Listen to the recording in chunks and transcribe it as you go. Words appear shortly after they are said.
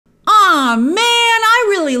man, I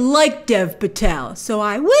really like Dev Patel, so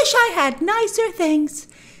I wish I had nicer things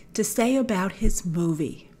to say about his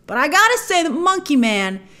movie. But I gotta say that Monkey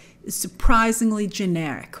Man is surprisingly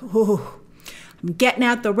generic. Ooh, I'm getting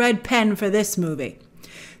out the red pen for this movie.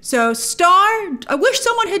 So I wish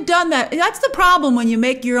someone had done that. That's the problem when you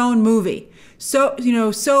make your own movie. So,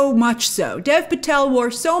 so much so. Dev Patel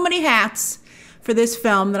wore so many hats for this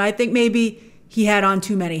film that I think maybe he had on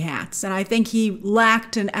too many hats. And I think he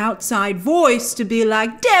lacked an outside voice to be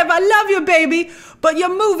like, Dev, I love you, baby, but your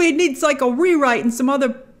movie needs like a rewrite and some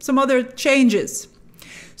other changes.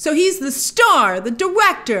 So he's the star, the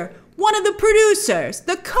director, one of the producers,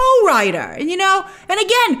 the co-writer, and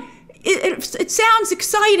again, it sounds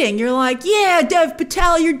exciting. You're like, yeah, Dev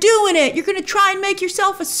Patel, you're doing it. You're going to try and make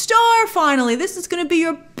yourself a star finally. This is going to be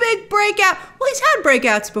your big breakout. Well, he's had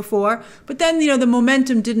breakouts before, but then, the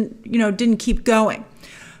momentum didn't keep going.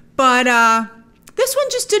 But this one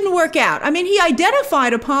just didn't work out. I mean, he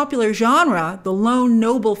identified a popular genre, the lone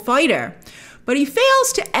noble fighter, but he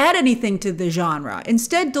fails to add anything to the genre,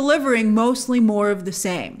 instead delivering mostly more of the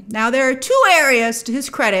same. Now, there are two areas, to his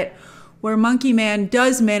credit, where Monkey Man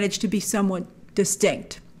does manage to be somewhat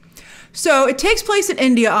distinct. So it takes place in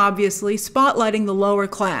India, obviously, spotlighting the lower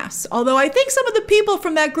class. Although I think some of the people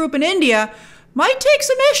from that group in India might take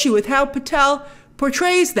some issue with how Patel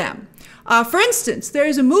portrays them. For instance,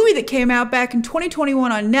 there's a movie that came out back in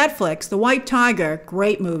 2021 on Netflix, The White Tiger,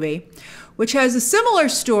 great movie, which has a similar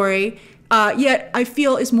story, yet I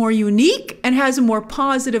feel is more unique and has a more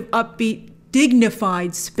positive, upbeat,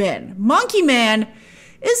 dignified spin. Monkey Man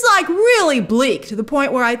is like really bleak to the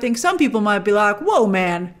point where I think some people might be like, whoa,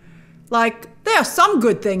 man, like there are some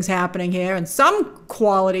good things happening here and some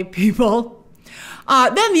quality people.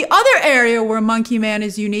 Then the other area where Monkey Man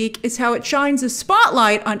is unique is how it shines a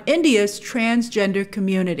spotlight on India's transgender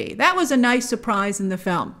community. That was a nice surprise in the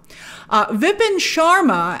film. Vipin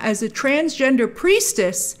Sharma, as a transgender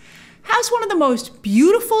priestess, has one of the most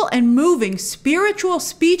beautiful and moving spiritual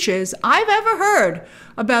speeches I've ever heard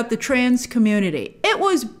about the trans community. It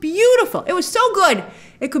was beautiful. It was so good,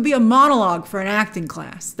 it could be a monologue for an acting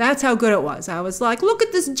class. That's how good it was. I was like, look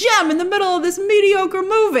at this gem in the middle of this mediocre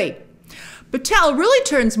movie. Patel really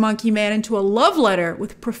turns Monkey Man into a love letter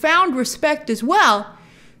with profound respect as well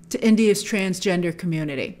to India's transgender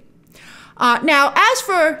community.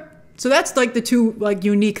 So that's like the two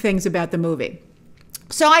unique things about the movie.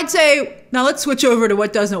 So I'd say, now let's switch over to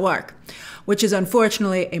what doesn't work, which is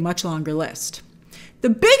unfortunately a much longer list. The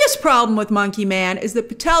biggest problem with Monkey Man is that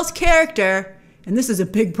Patel's character, and this is a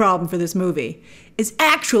big problem for this movie, is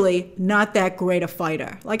actually not that great a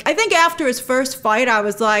fighter. Like, I think after his first fight, I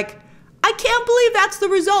was like, I can't believe that's the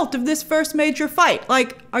result of this first major fight.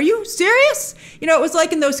 Like, are you serious? It was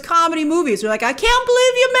like in those comedy movies. You're like, I can't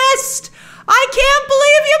believe you missed. I can't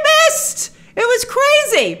believe you missed. It was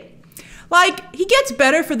crazy. Like, he gets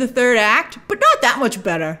better for the third act, but not that much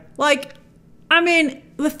better. Like, I mean,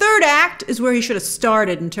 the third act is where he should have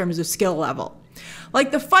started in terms of skill level.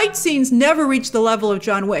 Like, the fight scenes never reach the level of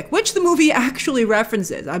John Wick, which the movie actually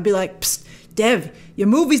references. I'd be like, psst, Dev, your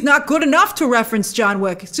movie's not good enough to reference John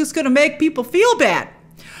Wick. It's just going to make people feel bad.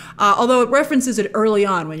 Although it references it early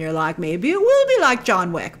on when you're like, maybe it will be like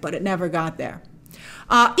John Wick, but it never got there.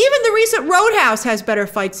 Even the recent Roadhouse has better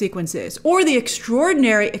fight sequences, or the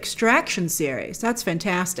extraordinary Extraction series. That's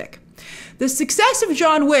fantastic. The success of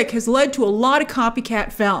John Wick has led to a lot of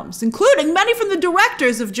copycat films, including many from the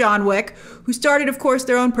directors of John Wick, who started, of course,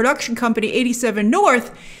 their own production company, 87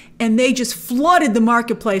 North, and they just flooded the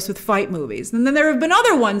marketplace with fight movies. And then there have been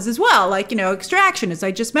other ones as well, like, Extraction, as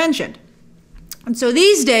I just mentioned. And so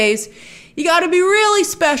these days, you got to be really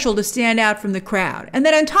special to stand out from the crowd. And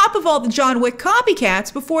then on top of all the John Wick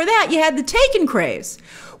copycats, before that, you had the Taken craze,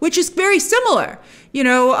 which is very similar.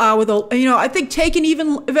 I think Taken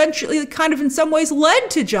even eventually kind of in some ways led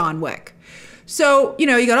to John Wick. So, you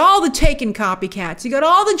got all the Taken copycats, you got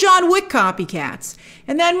all the John Wick copycats.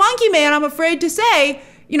 And then Monkey Man, I'm afraid to say,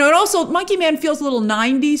 and also Monkey Man feels a little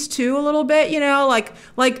 90s too, a little bit, like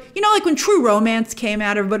when True Romance came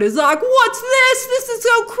out, everybody was like, what's this? This is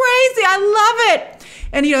so crazy. I love it.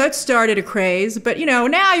 And, it started a craze, but,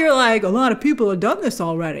 now you're like, a lot of people have done this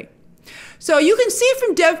already. So you can see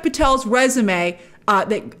from Dev Patel's resume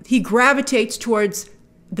that he gravitates towards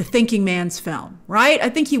the thinking man's film, right? I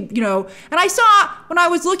think and I saw when I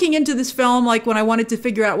was looking into this film, like when I wanted to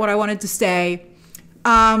figure out what I wanted to say,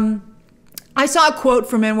 I saw a quote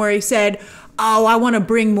from him where he said, oh, I want to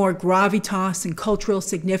bring more gravitas and cultural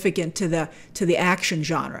significance to the action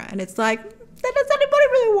genre. And it's like, does anybody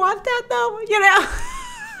really want that though?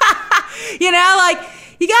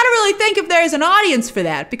 you got to really think if there's an audience for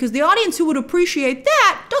that, because the audience who would appreciate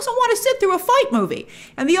that doesn't want to sit through a fight movie.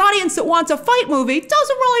 And the audience that wants a fight movie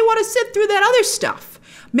doesn't really want to sit through that other stuff.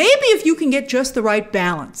 Maybe if you can get just the right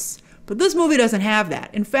balance. But this movie doesn't have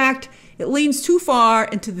that. In fact, it leans too far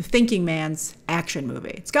into the thinking man's action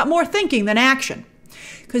movie. It's got more thinking than action.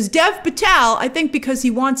 Because Dev Patel, I think because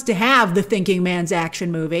he wants to have the thinking man's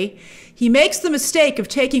action movie, he makes the mistake of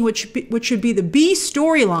taking what should be the B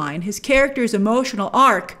storyline, his character's emotional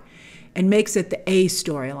arc, and makes it the A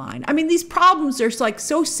storyline. I mean, these problems are like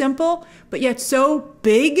so simple, but yet so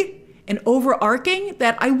big and overarching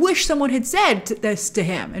that I wish someone had said this to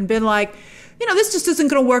him and been like, you know, this just isn't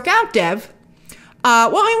going to work out, Dev.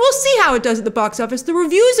 Well, I mean, we'll see how it does at the box office. The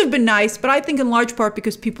reviews have been nice, but I think in large part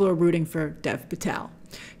because people are rooting for Dev Patel.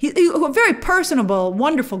 He's a very personable,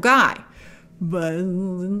 wonderful guy, but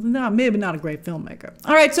maybe not a great filmmaker.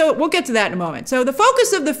 All right, so we'll get to that in a moment. So the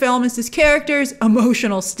focus of the film is his character's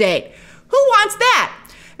emotional state. Who wants that?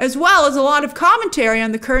 As well as a lot of commentary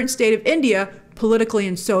on the current state of India, politically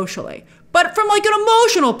and socially. But from like an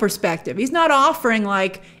emotional perspective, he's not offering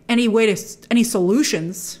like any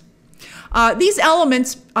solutions. These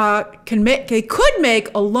elements could make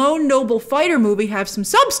a lone noble fighter movie have some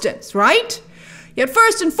substance, right? Yet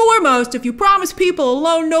first and foremost, if you promise people a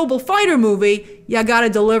lone noble fighter movie, you gotta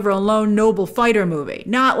deliver a lone noble fighter movie,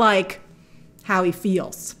 not like how he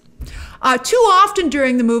feels. Too often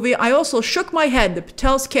during the movie, I also shook my head that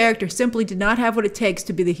Patel's character simply did not have what it takes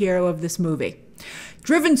to be the hero of this movie.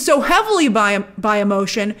 Driven so heavily by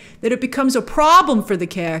emotion that it becomes a problem for the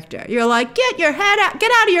character. You're like, get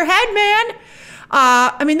out of your head, man.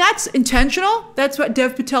 I mean, that's intentional. That's what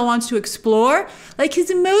Dev Patel wants to explore. Like, his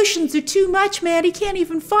emotions are too much, man. He can't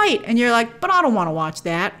even fight. And you're like, but I don't want to watch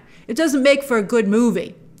that. It doesn't make for a good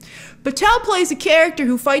movie. Patel plays a character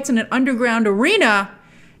who fights in an underground arena.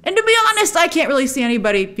 And to be honest, I can't really see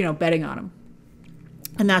anybody, betting on him.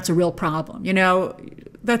 And that's a real problem.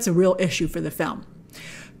 That's a real issue for the film.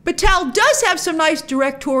 Patel does have some nice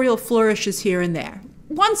directorial flourishes here and there.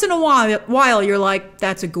 Once in a while, you're like,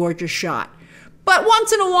 that's a gorgeous shot. But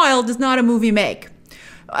once in a while does not a movie make.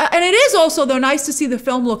 And it is also, though, nice to see the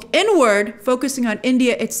film look inward, focusing on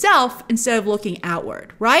India itself instead of looking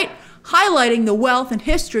outward, right? Highlighting the wealth and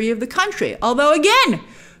history of the country. Although, again,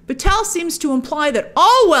 Patel seems to imply that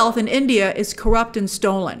all wealth in India is corrupt and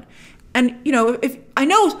stolen. And, if I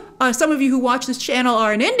know some of you who watch this channel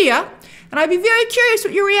are in India, and I'd be very curious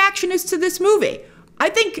what your reaction is to this movie. I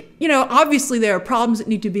think, obviously there are problems that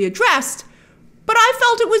need to be addressed, but I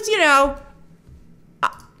felt it was,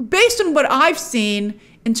 based on what I've seen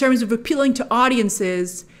in terms of appealing to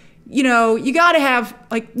audiences, you got to have,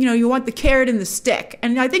 you want the carrot and the stick.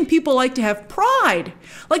 And I think people like to have pride.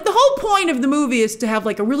 Like, the whole point of the movie is to have,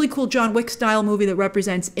 like, a really cool John Wick style movie that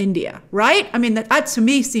represents India, right? I mean, that to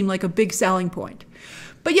me seemed like a big selling point.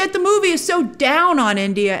 But yet the movie is so down on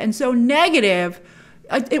India and so negative,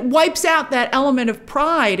 it wipes out that element of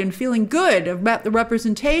pride and feeling good about the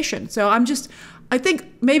representation. So I think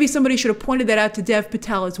maybe somebody should have pointed that out to Dev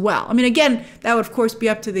Patel as well. I mean, again, that would of course be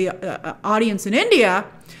up to the audience in India.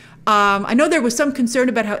 I know there was some concern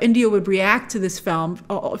about how India would react to this film,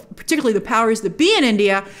 particularly the powers that be in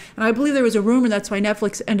India, and I believe there was a rumor that's why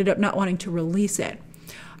Netflix ended up not wanting to release it.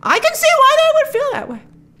 I can see why they would feel that way.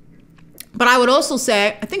 But I would also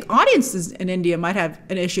say, I think audiences in India might have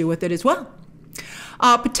an issue with it as well.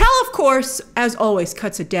 Patel, of course, as always,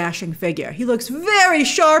 cuts a dashing figure. He looks very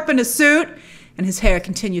sharp in a suit, and his hair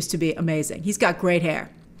continues to be amazing. He's got great hair.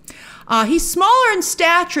 He's smaller in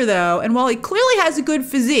stature, though, and while he clearly has a good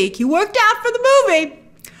physique, he worked out for the movie.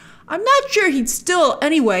 I'm not sure he'd still,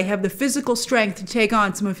 anyway, have the physical strength to take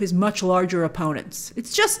on some of his much larger opponents.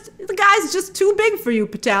 The guy's just too big for you,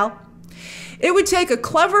 Patel. It would take a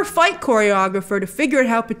clever fight choreographer to figure out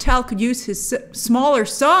how Patel could use his smaller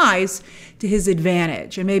size to his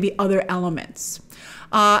advantage and maybe other elements.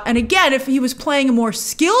 And again, if he was playing a more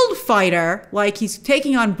skilled fighter, like he's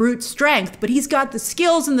taking on brute strength, but he's got the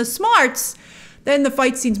skills and the smarts, then the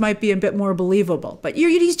fight scenes might be a bit more believable. But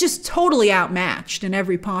he's just totally outmatched in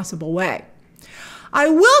every possible way. I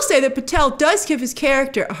will say that Patel does give his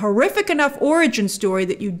character a horrific enough origin story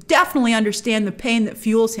that you definitely understand the pain that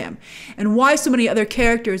fuels him and why so many other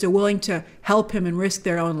characters are willing to help him and risk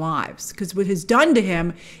their own lives, because what is done to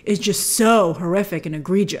him is just so horrific and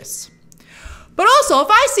egregious. But also, if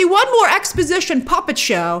I see one more exposition puppet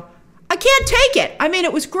show, I can't take it. I mean,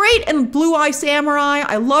 it was great in Blue Eye Samurai.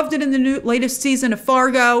 I loved it in the latest season of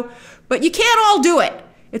Fargo, but you can't all do it.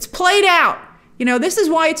 It's played out. This is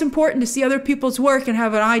why it's important to see other people's work and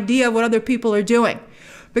have an idea of what other people are doing.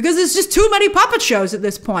 because there's just too many puppet shows at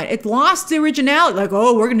this point. It lost the originality. Like,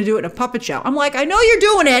 oh, we're going to do it in a puppet show. I'm like, I know you're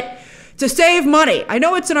doing it to save money. I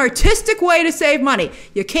know it's an artistic way to save money.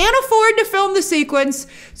 You can't afford to film the sequence,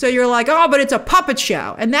 so you're like, oh, but it's a puppet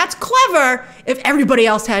show. And that's clever if everybody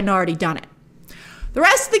else hadn't already done it. The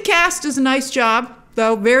rest of the cast does a nice job,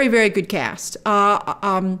 though. Very, very good cast.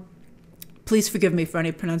 Please forgive me for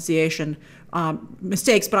any pronunciation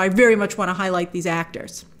mistakes, but I very much want to highlight these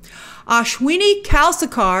actors. Ashwini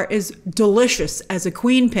Kalsekar is delicious as a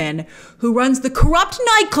queen pin who runs the corrupt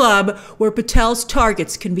nightclub where Patel's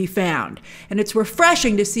targets can be found. And it's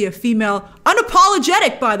refreshing to see a female,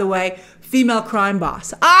 unapologetic, by the way, female crime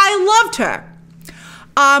boss. I loved her.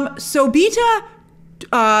 Sobita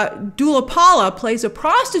Dulapala plays a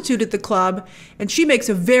prostitute at the club, and she makes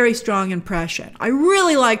a very strong impression. I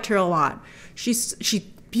really liked her a lot. She's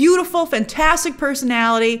beautiful, fantastic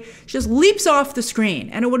personality. She just leaps off the screen,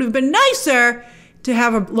 and it would have been nicer to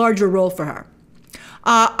have a larger role for her.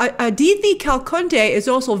 Aditi Kalkunte is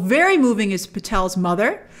also very moving as Patel's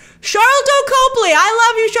mother. Charlton Copley, I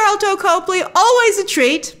love you, Charlton Copley, always a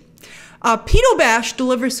treat. Pito Bash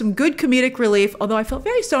delivers some good comedic relief, although I felt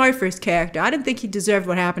very sorry for his character. I didn't think he deserved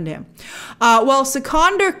what happened to him. While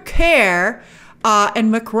Sikandar Khair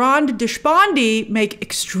and Makrand Deshpande make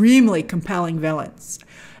extremely compelling villains.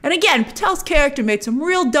 And again, Patel's character made some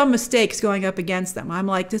real dumb mistakes going up against them. I'm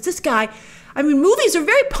like, does this guy, I mean, movies are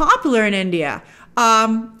very popular in India.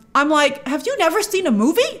 I'm like, have you never seen a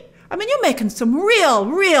movie? I mean, you're making some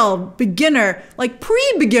real beginner, like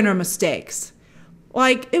pre-beginner mistakes.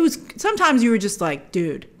 Like, it was, sometimes you were just like,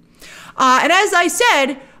 dude. And as I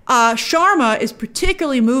said, Sharma is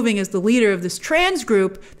particularly moving as the leader of this trans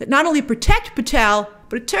group that not only protect Patel,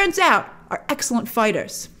 but it turns out are excellent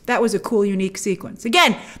fighters. That was a cool, unique sequence.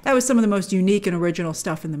 Again, that was some of the most unique and original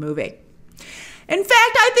stuff in the movie. In fact,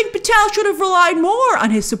 I think Patel should have relied more on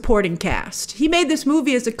his supporting cast. He made this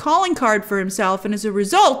movie as a calling card for himself, and as a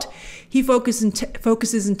result, he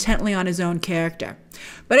focuses intently on his own character.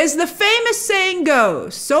 But as the famous saying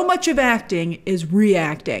goes, so much of acting is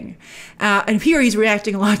reacting. And here he's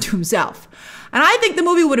reacting a lot to himself. And I think the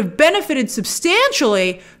movie would have benefited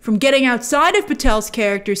substantially from getting outside of Patel's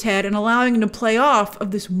character's head and allowing him to play off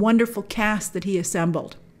of this wonderful cast that he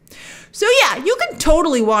assembled. So yeah, you can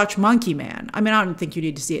totally watch Monkey Man. I mean, I don't think you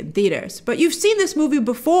need to see it in theaters, but you've seen this movie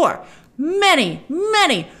before many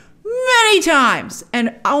times,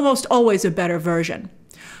 and almost always a better version.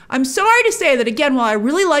 I'm sorry to say that, again, while I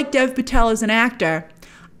really like Dev Patel as an actor,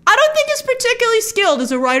 I don't think he's particularly skilled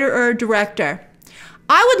as a writer or a director.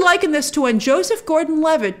 I would liken this to when Joseph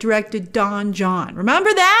Gordon-Levitt directed Don John.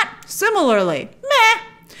 Remember that? Similarly,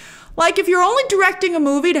 meh. Like if you're only directing a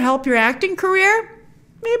movie to help your acting career,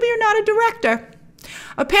 maybe you're not a director.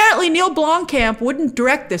 Apparently, Neil Blomkamp wouldn't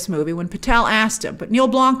direct this movie when Patel asked him, but Neil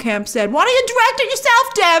Blomkamp said, "Why don't you direct it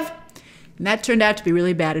yourself, Dev?" And that turned out to be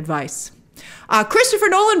really bad advice. Christopher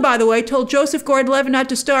Nolan, by the way, told Joseph Gordon-Levitt not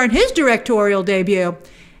to star in his directorial debut.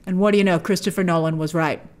 And what do you know? Christopher Nolan was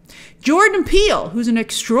right. Jordan Peele, who's an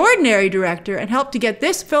extraordinary director and helped to get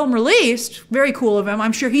this film released, very cool of him.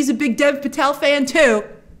 I'm sure he's a big Dev Patel fan too.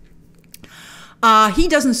 He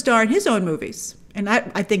doesn't star in his own movies, and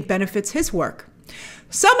that, I think, benefits his work.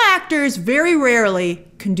 Some actors very rarely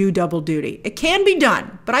can do double duty. It can be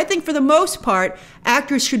done, but I think for the most part,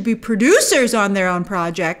 actors should be producers on their own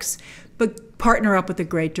projects, but partner up with a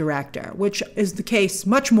great director, which is the case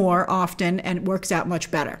much more often and works out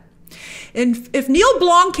much better. And if Neil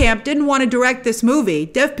Blomkamp didn't want to direct this movie,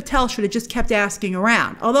 Dev Patel should have just kept asking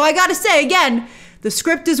around. Although I got to say, again, the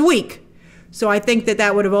script is weak. So I think that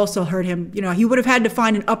that would have also hurt him. You know, he would have had to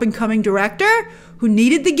find an up-and-coming director who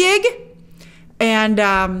needed the gig and,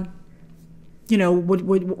 you know,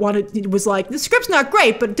 was like, the script's not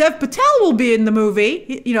great, but Dev Patel will be in the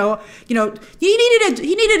movie. He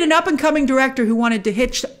needed an up-and-coming director who wanted to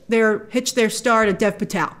hitch their star to Dev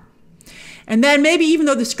Patel. And then maybe even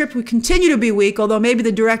though the script would continue to be weak, although maybe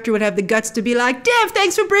the director would have the guts to be like, Dev,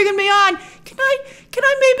 thanks for bringing me on. Can I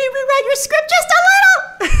maybe rewrite your script just a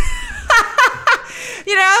little?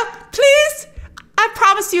 You know, please. I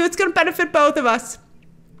promise you it's going to benefit both of us.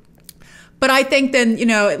 But I think then, you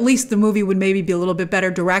know, at least the movie would maybe be a little bit better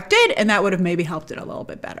directed, and that would have maybe helped it a little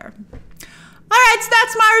bit better. All right, so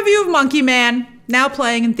that's my review of Monkey Man, now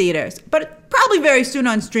playing in theaters, but probably very soon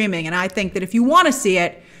on streaming. And I think that if you want to see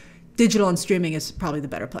it, digital and streaming is probably the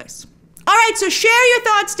better place. All right, so share your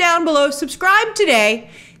thoughts down below, subscribe today,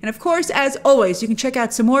 and of course, as always, you can check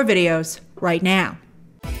out some more videos right now.